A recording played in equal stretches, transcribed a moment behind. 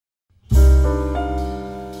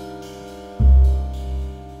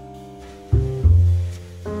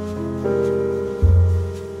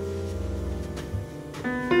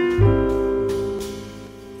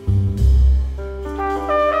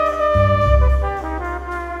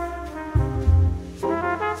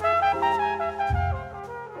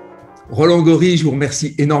Roland Gori, je vous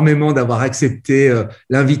remercie énormément d'avoir accepté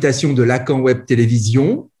l'invitation de Lacan Web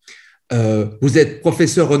Télévision. Vous êtes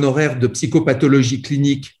professeur honoraire de psychopathologie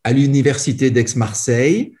clinique à l'Université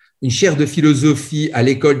d'Aix-Marseille, une chaire de philosophie à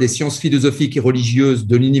l'École des sciences philosophiques et religieuses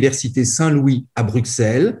de l'Université Saint-Louis à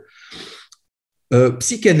Bruxelles,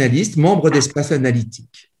 psychanalyste, membre d'Espace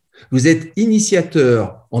Analytique. Vous êtes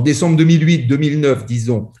initiateur en décembre 2008-2009,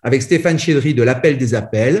 disons, avec Stéphane Chédry de l'Appel des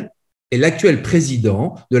Appels et l'actuel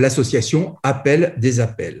président de l'association Appel des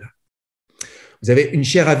Appels. Vous avez une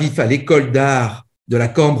chaire à vif à l'École d'art de la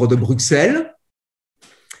Cambre de Bruxelles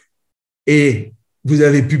et vous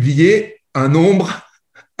avez publié un nombre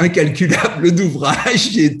incalculable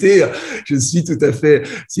d'ouvrages. Je suis tout à fait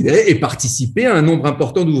sidéré et participé à un nombre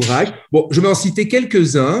important d'ouvrages. Bon, je vais en citer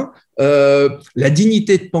quelques-uns. La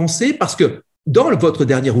dignité de penser, parce que dans votre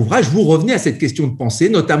dernier ouvrage, vous revenez à cette question de pensée,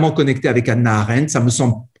 notamment connectée avec Hannah Arendt, ça me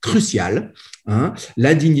semble crucial.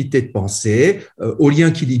 La dignité de penser, au lien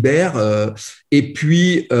qui libère. Et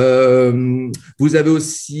puis, vous avez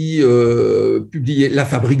aussi publié La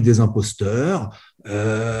fabrique des imposteurs,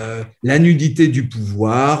 La nudité du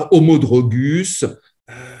pouvoir, Homo drogus,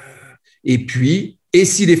 et puis, et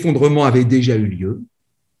si l'effondrement avait déjà eu lieu,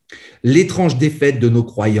 L'étrange défaite de nos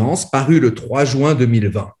croyances, paru le 3 juin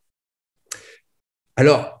 2020.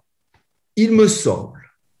 Alors, il me semble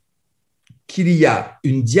qu'il y a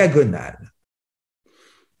une diagonale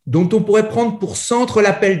dont on pourrait prendre pour centre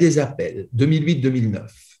l'Appel des Appels, 2008-2009,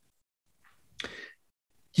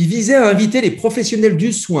 qui visait à inviter les professionnels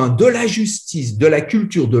du soin, de la justice, de la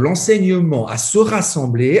culture, de l'enseignement à se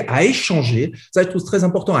rassembler, à échanger. Ça, je trouve très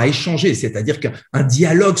important, à échanger, c'est-à-dire qu'un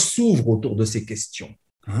dialogue s'ouvre autour de ces questions,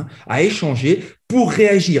 à échanger pour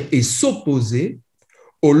réagir et s'opposer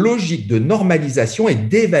aux logiques de normalisation et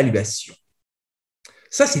d'évaluation.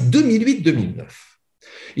 Ça, c'est 2008-2009.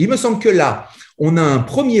 Il me semble que là, on a un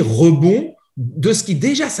premier rebond de ce qui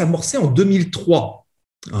déjà s'amorçait en 2003.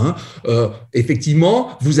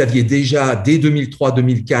 Effectivement, vous aviez déjà, dès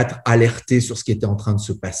 2003-2004, alerté sur ce qui était en train de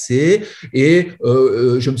se passer. Et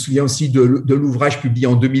je me souviens aussi de l'ouvrage publié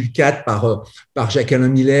en 2004 par Jacques-Alain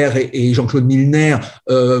Miller et Jean-Claude Milner,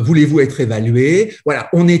 Voulez-vous être évalué? Voilà,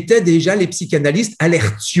 on était déjà, les psychanalystes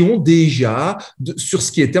alertions déjà sur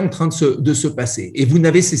ce qui était en train de se passer. Et vous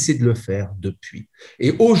n'avez cessé de le faire depuis.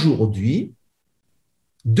 Et aujourd'hui,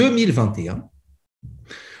 2021,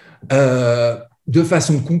 de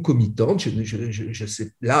façon concomitante, je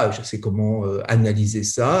sais comment analyser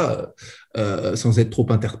ça sans être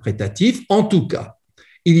trop interprétatif. En tout cas,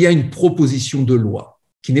 il y a une proposition de loi,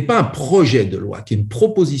 qui n'est pas un projet de loi, qui est une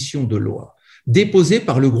proposition de loi, déposée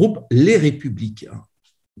par le groupe Les Républicains,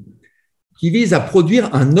 qui vise à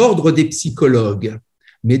produire un ordre des psychologues.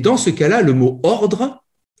 Mais dans ce cas-là, le mot « ordre »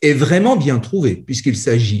 est vraiment bien trouvé, puisqu'il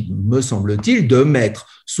s'agit, me semble-t-il, de mettre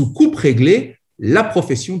sous coupe réglée la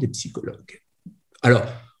profession des psychologues. Alors,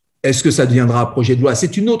 est-ce que ça deviendra un projet de loi?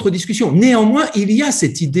 C'est une autre discussion. Néanmoins, il y a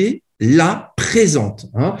cette idée-là présente.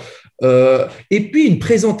 Et puis, une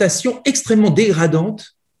présentation extrêmement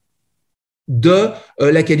dégradante de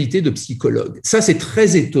la qualité de psychologue. Ça, c'est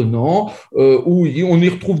très étonnant, où on y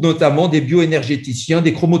retrouve notamment des bioénergéticiens,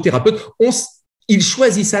 des chromothérapeutes. Ils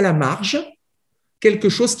choisissent à la marge quelque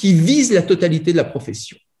chose qui vise la totalité de la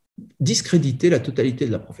profession. Discréditer la totalité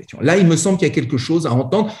de la profession. Là, il me semble qu'il y a quelque chose à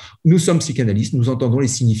entendre. Nous sommes psychanalystes, nous entendons les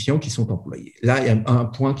signifiants qui sont employés. Là, il y a un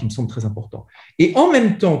point qui me semble très important. Et en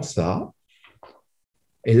même temps que ça,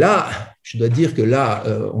 et là, je dois dire que là,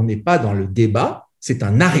 on n'est pas dans le débat, c'est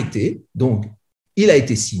un arrêté, donc il a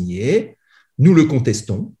été signé, nous le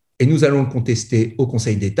contestons, et nous allons le contester au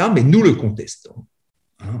Conseil d'État, mais nous le contestons.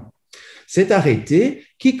 Cet arrêté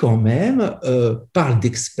qui, quand même, parle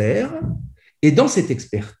d'experts. Et dans cette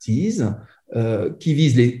expertise qui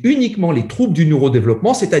vise uniquement les troubles du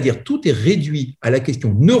neurodéveloppement, c'est-à-dire tout est réduit à la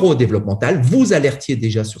question neurodéveloppementale, vous alertiez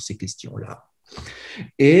déjà sur ces questions-là,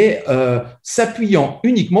 et s'appuyant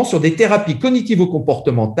uniquement sur des thérapies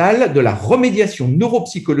cognitivo-comportementales, de la remédiation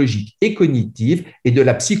neuropsychologique et cognitive et de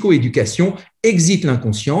la psychoéducation, exit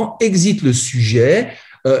l'inconscient, exit le sujet,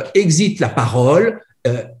 exit la parole,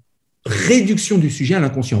 réduction du sujet à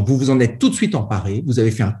l'inconscient. Vous vous en êtes tout de suite emparé, vous avez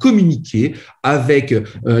fait un communiqué avec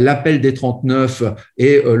l'appel des 39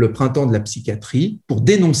 et le printemps de la psychiatrie pour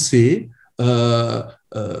dénoncer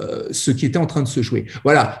ce qui était en train de se jouer.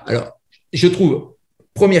 Voilà, alors je trouve,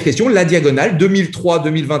 première question, la diagonale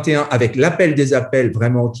 2003-2021 avec l'appel des appels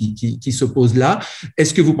vraiment qui se pose là.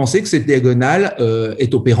 Est-ce que vous pensez que cette diagonale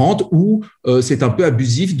est opérante ou c'est un peu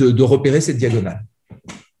abusif de repérer cette diagonale?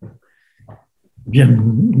 Bien,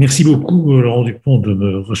 merci beaucoup Laurent Dupont de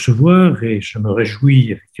me recevoir et je me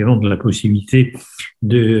réjouis effectivement de la possibilité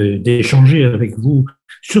d'échanger avec vous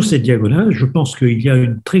sur cette diagonale, je pense qu'il y a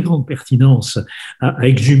une très grande pertinence à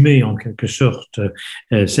exhumer en quelque sorte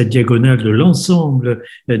cette diagonale de l'ensemble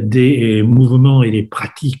des mouvements et des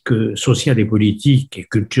pratiques sociales et politiques et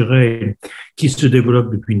culturelles qui se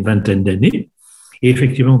développent depuis une vingtaine d'années. Et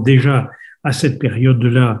effectivement, déjà, à cette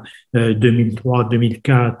période-là,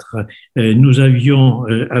 2003-2004, nous avions,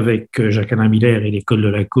 avec Jacques-Alain Miller et l'École de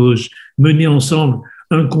la Cause, mené ensemble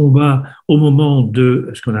un combat au moment de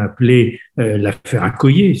ce qu'on a appelé l'affaire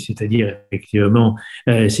Accoyer, c'est-à-dire effectivement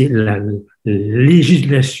c'est la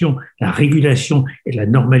législation, la régulation et la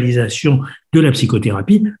normalisation de la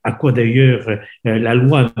psychothérapie, à quoi d'ailleurs la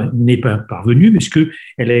loi n'est pas parvenue,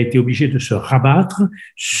 puisqu'elle a été obligée de se rabattre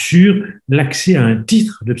sur l'accès à un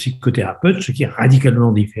titre de psychothérapeute, ce qui est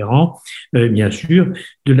radicalement différent, bien sûr,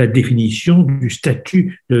 de la définition du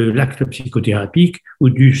statut de l'acte psychothérapique ou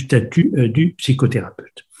du statut du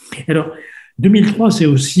psychothérapeute. Alors, 2003, c'est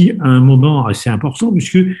aussi un moment assez important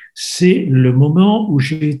puisque c'est le moment où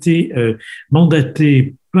j'ai été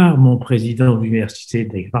mandaté par mon président de l'Université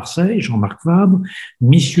d'Aix-Marseille, Jean-Marc Fabre,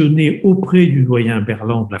 missionné auprès du doyen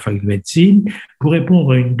Berland de la faculté de médecine pour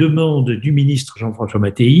répondre à une demande du ministre Jean-François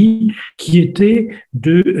Mattei qui était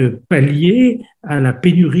de pallier à la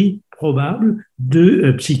pénurie probable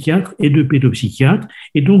de psychiatres et de pédopsychiatres,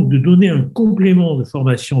 et donc de donner un complément de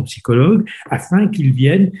formation aux psychologues afin qu'ils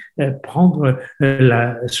viennent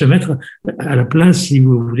se mettre à la place, si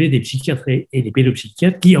vous voulez, des psychiatres et des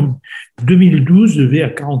pédopsychiatres qui, en 2012, devaient à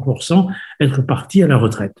 40% être partis à la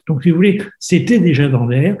retraite. Donc, si vous voulez, c'était déjà dans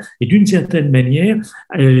l'air, et d'une certaine manière,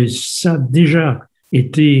 ça a déjà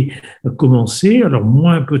été commencé, alors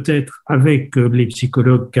moins peut-être avec les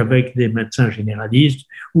psychologues qu'avec des médecins généralistes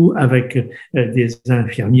ou avec des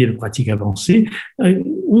infirmiers de pratique avancée,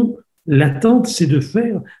 où l'attente, c'est de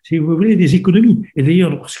faire, si vous voulez, des économies. Et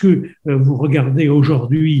d'ailleurs, lorsque vous regardez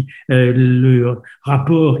aujourd'hui le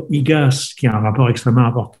rapport IGAS, qui est un rapport extrêmement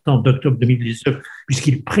important d'octobre 2019,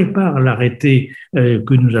 puisqu'il prépare l'arrêté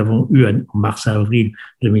que nous avons eu en mars-avril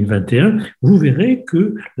 2021, vous verrez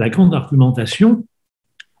que la grande argumentation,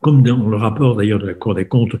 comme dans le rapport d'ailleurs de la Cour des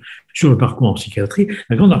comptes sur le parcours en psychiatrie,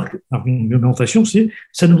 la grande argumentation, c'est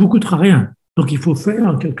 « ça ne vous coûtera rien ». Donc, il faut faire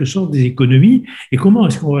en quelque sorte des économies. Et comment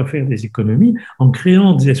est-ce qu'on va faire des économies? En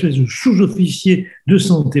créant des espèces de sous-officiers de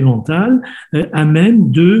santé mentale à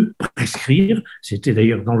même de prescrire. C'était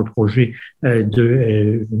d'ailleurs dans le projet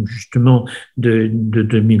justement de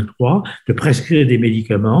 2003, de prescrire des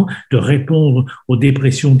médicaments, de répondre aux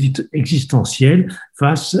dépressions dites existentielles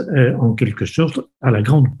face en quelque sorte à la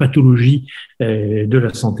grande pathologie de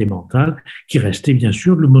la santé mentale qui restait bien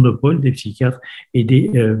sûr le monopole des psychiatres et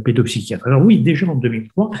des pédopsychiatres. Alors oui, déjà en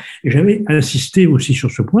 2003, j'avais insisté aussi sur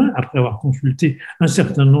ce point, après avoir consulté un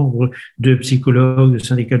certain nombre de psychologues, de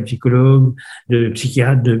syndicats de psychologues, de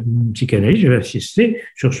psychiatres, de psychanalystes, j'avais insisté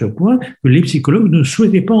sur ce point que les psychologues ne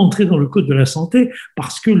souhaitaient pas entrer dans le code de la santé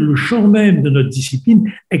parce que le champ même de notre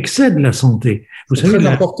discipline excède la santé. Vous savez, très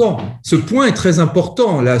important. Ce point est très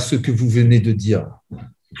important, là, ce que vous venez de dire.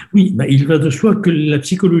 Oui, il va de soi que la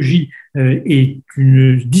psychologie est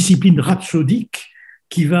une discipline rhapsodique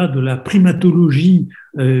qui va de la primatologie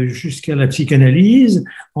jusqu'à la psychanalyse,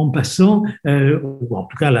 en passant, ou en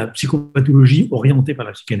tout cas la psychopathologie orientée par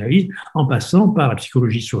la psychanalyse, en passant par la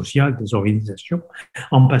psychologie sociale des organisations,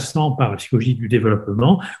 en passant par la psychologie du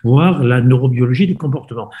développement, voire la neurobiologie du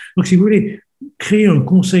comportement. Donc, si vous voulez créer un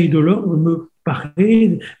conseil de l'ordre me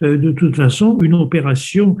paraît de toute façon une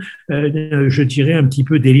opération, je dirais, un petit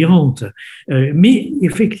peu délirante. Mais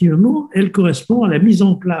effectivement, elle correspond à la mise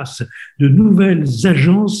en place de nouvelles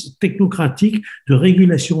agences technocratiques de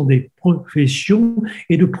régulation des professions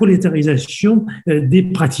et de prolétarisation des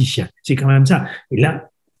praticiens. C'est quand même ça. Et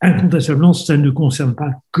là, incontestablement, ça ne concerne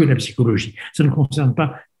pas que la psychologie. Ça ne concerne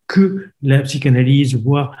pas que la psychanalyse,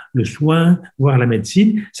 voire le soin, voire la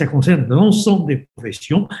médecine, ça concerne l'ensemble des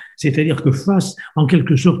professions, c'est-à-dire que face, en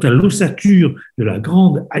quelque sorte, à l'ossature de la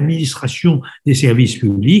grande administration des services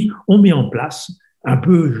publics, on met en place un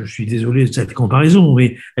peu, je suis désolé de cette comparaison,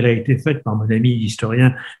 mais elle a été faite par mon ami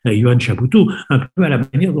historien Johan Chapoutot, un peu à la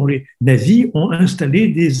manière dont les nazis ont installé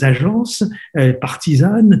des agences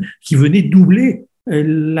partisanes qui venaient doubler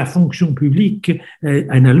la fonction publique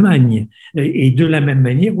en Allemagne. Et de la même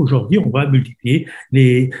manière, aujourd'hui, on va multiplier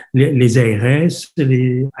les ARS,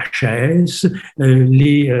 les HAS,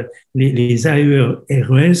 les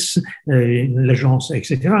AERES, l'agence,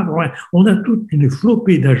 etc. On a toute une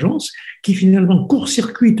flopée d'agences qui finalement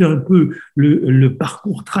court-circuitent un peu le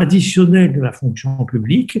parcours traditionnel de la fonction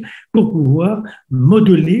publique pour pouvoir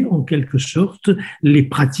modeler en quelque sorte les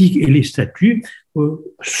pratiques et les statuts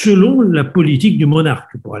selon la politique du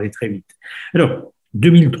monarque, pour aller très vite. Alors,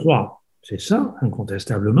 2003, c'est ça,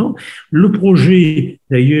 incontestablement. Le projet,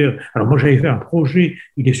 d'ailleurs, alors moi j'avais fait un projet,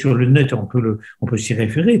 il est sur le net, on peut s'y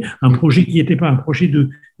référer, un projet qui n'était pas un projet de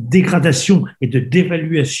dégradation et de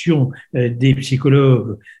dévaluation des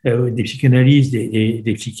psychologues, des psychanalystes,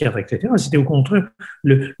 des psychiatres, etc. C'était au contraire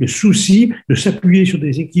le souci de s'appuyer sur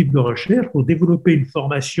des équipes de recherche pour développer une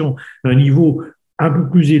formation à un niveau un peu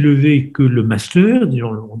plus élevé que le master,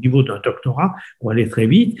 disons au niveau d'un doctorat, pour aller très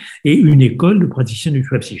vite, et une école de praticiens du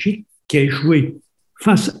soin psychique qui a échoué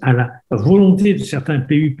face à la volonté de certains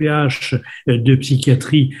PUPH de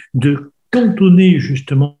psychiatrie de cantonner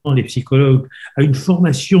justement les psychologues à une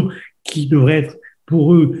formation qui devrait être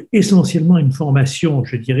pour eux essentiellement une formation,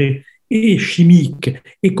 je dirais, et chimique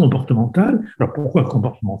et comportementale. Alors pourquoi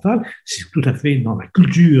comportementale? C'est tout à fait dans la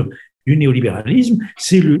culture du néolibéralisme,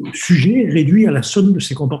 c'est le sujet réduit à la somme de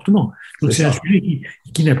ses comportements. Donc c'est un sujet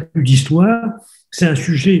qui n'a plus d'histoire, c'est un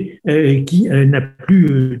sujet qui n'a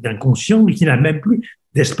plus d'inconscient, qui n'a même plus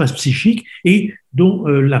d'espace psychique et dont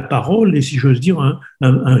la parole est, si j'ose dire,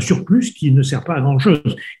 un surplus qui ne sert pas à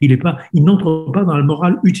grand-chose. Il n'entre pas dans le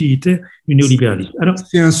moral utilitaire du néolibéralisme. Alors,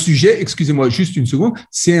 c'est un sujet, excusez-moi juste une seconde,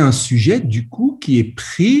 c'est un sujet du coup qui est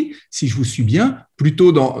pris, si je vous suis bien,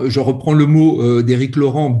 plutôt dans, je reprends le mot d'Éric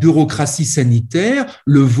Laurent, bureaucratie sanitaire,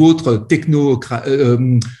 le vôtre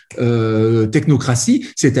technocratie,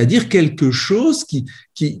 c'est-à-dire quelque chose qui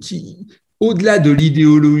au-delà de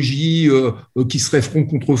l'idéologie qui serait front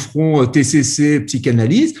contre front, TCC,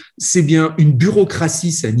 psychanalyse, c'est bien une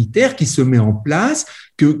bureaucratie sanitaire qui se met en place,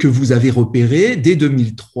 que vous avez repérée dès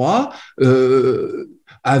 2003,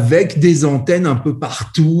 avec des antennes un peu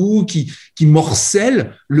partout qui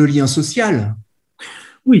morcellent le lien social.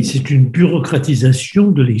 Oui, c'est une bureaucratisation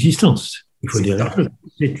de l'existence. Il faut dire que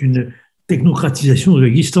c'est une technocratisation de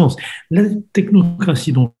l'existence. La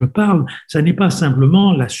technocratie dont je parle, ça n'est pas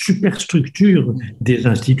simplement la superstructure des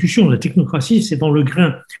institutions. La technocratie, c'est dans le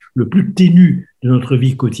grain le plus ténu de notre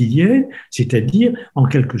vie quotidienne, c'est-à-dire, en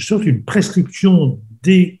quelque sorte, une prescription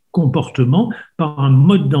des comportements par un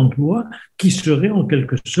mode d'emploi qui serait en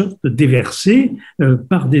quelque sorte déversé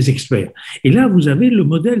par des experts. Et là, vous avez le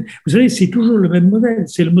modèle, vous savez, c'est toujours le même modèle,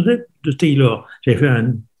 c'est le modèle de Taylor. J'avais fait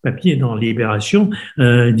un papier dans Libération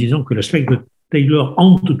disant que le spectre de Taylor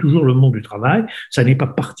hante toujours le monde du travail. Ça n'est pas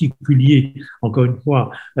particulier, encore une fois,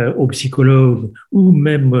 aux psychologues ou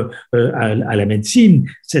même à la médecine.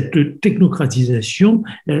 Cette technocratisation,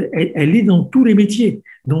 elle est dans tous les métiers.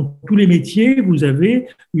 Dans tous les métiers, vous avez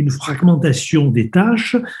une fragmentation des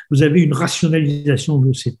tâches, vous avez une rationalisation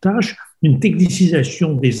de ces tâches, une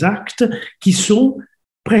technicisation des actes qui sont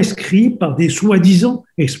prescrits par des soi-disant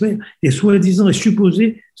experts, des soi-disant et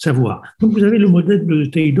supposés savoir. Donc vous avez le modèle de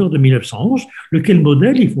Taylor de 1911, lequel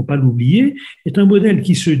modèle, il ne faut pas l'oublier, est un modèle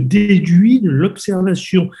qui se déduit de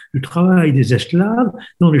l'observation du travail des esclaves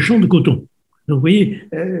dans les champs de coton. Donc vous voyez,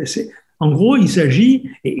 en gros, il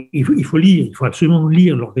s'agit, et il faut absolument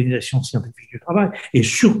lire l'Organisation scientifique du travail et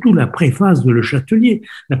surtout la préface de Le Chatelier.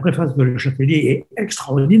 La préface de Le Chatelier est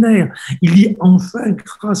extraordinaire. Il dit enfin,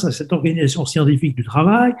 grâce à cette Organisation scientifique du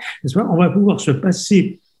travail, n'est-ce pas, on va pouvoir se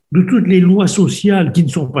passer de toutes les lois sociales qui ne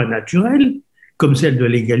sont pas naturelles, comme celle de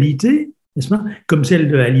l'égalité, n'est-ce pas, comme celle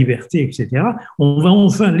de la liberté, etc. On va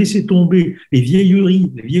enfin laisser tomber les vieilleries,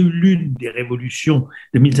 les vieilles lunes des révolutions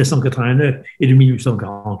de 1789 et de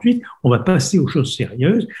 1848. On va passer aux choses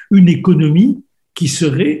sérieuses, une économie qui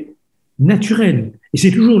serait naturelle. Et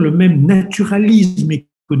c'est toujours le même naturalisme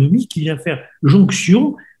économique qui vient faire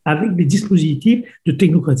jonction avec des dispositifs de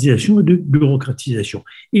technocratisation et de bureaucratisation.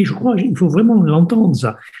 Et je crois qu'il faut vraiment l'entendre,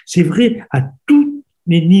 ça. C'est vrai à tous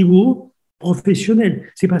les niveaux professionnels.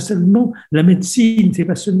 C'est pas seulement la médecine, c'est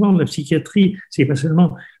pas seulement la psychiatrie, c'est pas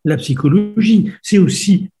seulement la psychologie, c'est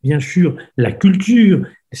aussi, bien sûr, la culture,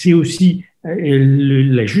 c'est aussi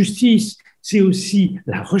la justice, c'est aussi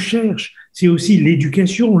la recherche, c'est aussi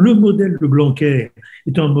l'éducation. Le modèle de Blanquer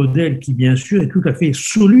est un modèle qui, bien sûr, est tout à fait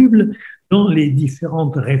soluble dans les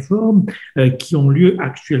différentes réformes qui ont lieu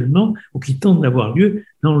actuellement ou qui tentent d'avoir lieu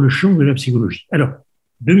dans le champ de la psychologie. Alors,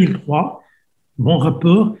 2003, mon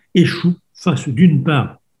rapport échoue face d'une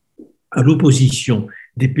part à l'opposition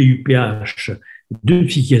des PUPH de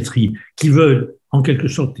psychiatrie qui veulent en quelque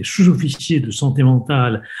sorte des sous-officiers de santé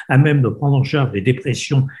mentale à même de prendre en charge les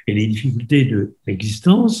dépressions et les difficultés de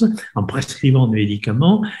l'existence en prescrivant des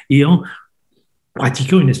médicaments et en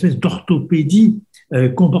pratiquant une espèce d'orthopédie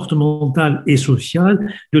comportementale et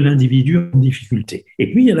sociale de l'individu en difficulté.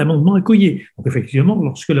 Et puis, il y a l'amendement Accoyer. Donc, effectivement,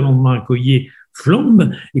 lorsque l'amendement Accoyer flambe,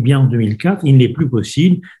 eh bien, en 2004, il n'est plus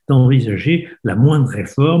possible d'envisager la moindre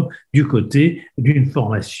réforme du côté d'une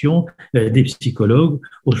formation des psychologues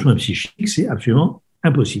aux soins psychiques. C'est absolument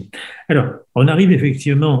Impossible. Alors, on arrive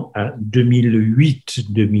effectivement à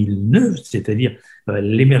 2008-2009, c'est-à-dire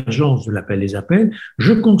l'émergence de l'appel des appels.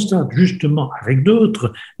 Je constate justement avec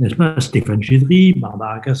d'autres, n'est-ce pas, Stéphane Chédry,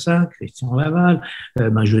 Barbara Cassin, Christian Laval,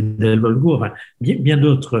 Majodel Volgo, enfin, bien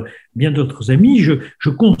d'autres amis, je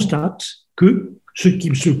constate que ce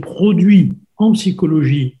qui se produit en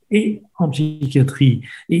psychologie et en psychiatrie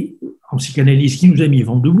et en psychanalyse qui nous a mis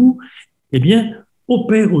vent debout, eh bien,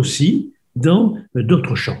 opère aussi dans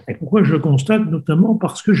d'autres champs. Et pourquoi je le constate? Notamment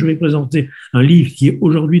parce que je vais présenter un livre qui est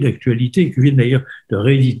aujourd'hui d'actualité, qui vient d'ailleurs de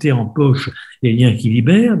rééditer en poche Les liens qui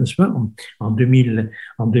libèrent, n'est-ce pas, en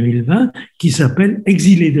 2020, qui s'appelle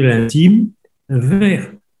Exilé de l'intime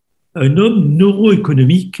vers un homme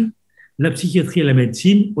neuroéconomique, la psychiatrie et la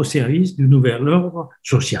médecine au service du nouvel ordre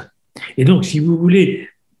social. Et donc, si vous voulez,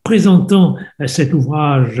 présentant cet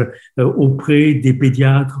ouvrage auprès des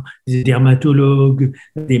pédiatres, des dermatologues,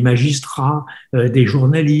 des magistrats, des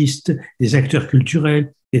journalistes, des acteurs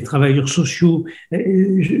culturels, des travailleurs sociaux,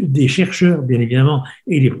 des chercheurs, bien évidemment,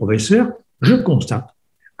 et des professeurs, je constate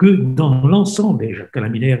que dans l'ensemble, et Jacques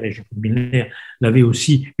Calaminaire et Jacques Milner l'avaient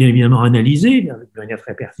aussi bien évidemment analysé de manière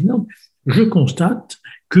très pertinente, je constate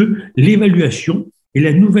que l'évaluation est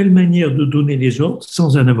la nouvelle manière de donner les ordres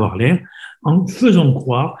sans en avoir l'air, en faisant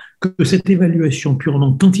croire que cette évaluation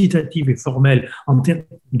purement quantitative et formelle en termes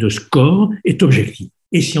de score est objective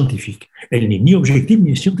et scientifique. Elle n'est ni objective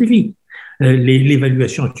ni scientifique.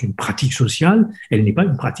 L'évaluation est une pratique sociale, elle n'est pas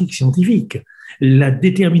une pratique scientifique. La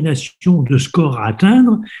détermination de score à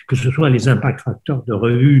atteindre, que ce soit les impact facteurs de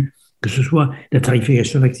revue, que ce soit la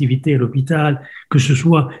tarification d'activité à l'hôpital, que ce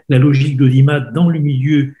soit la logique d'audimat dans le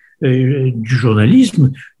milieu du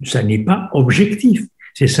journalisme, ça n'est pas objectif.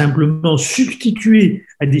 C'est simplement substituer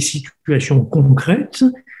à des situations concrètes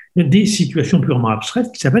des situations purement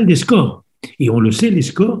abstraites qui s'appellent des scores. Et on le sait, les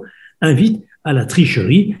scores invitent à la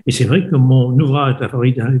tricherie. Et c'est vrai que mon ouvrage, La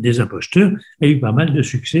fabrique des imposteurs, a eu pas mal de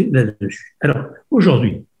succès là-dessus. Alors,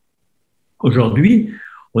 aujourd'hui,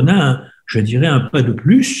 on a, je dirais, un pas de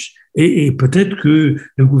plus. Et peut-être que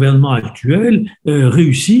le gouvernement actuel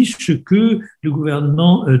réussit ce que le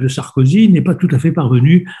gouvernement de Sarkozy n'est pas tout à fait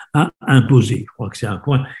parvenu à imposer. Je crois que c'est un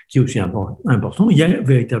point qui est aussi important. Il y a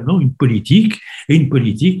véritablement une politique,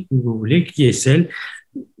 si vous voulez, qui est celle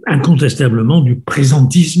incontestablement du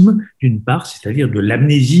présentisme, d'une part, c'est-à-dire de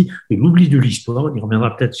l'amnésie, de l'oubli de l'histoire. On y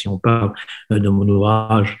reviendra peut-être si on parle de mon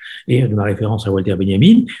ouvrage et de ma référence à Walter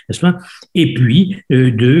Benjamin, n'est-ce pas? Et puis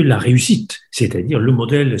de la réussite, c'est-à-dire le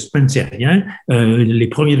modèle spencerien, les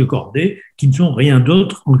premiers de cordée, qui ne sont rien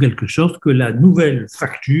d'autre, en quelque sorte, que la nouvelle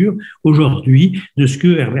facture, aujourd'hui, de ce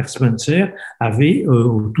que Herbert Spencer avait,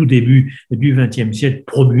 au tout début du XXe siècle,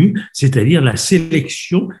 promu, c'est-à-dire la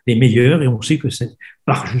sélection des meilleurs, et on sait que c'est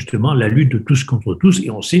par justement la lutte de tous contre tous, et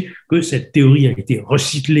on sait que cette théorie a été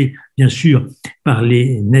recyclée, bien sûr, par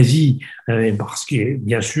les nazis, parce que,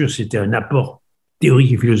 bien sûr, c'était un apport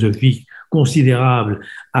théorique et philosophique considérable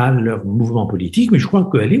à leur mouvement politique, mais je crois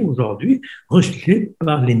qu'elle est aujourd'hui recyclée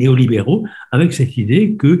par les néolibéraux avec cette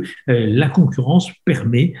idée que la concurrence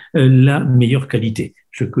permet la meilleure qualité.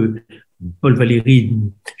 Ce que Paul Valéry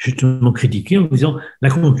justement critiquait en disant la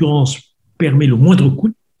concurrence permet le moindre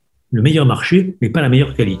coût, le meilleur marché, mais pas la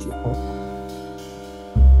meilleure qualité.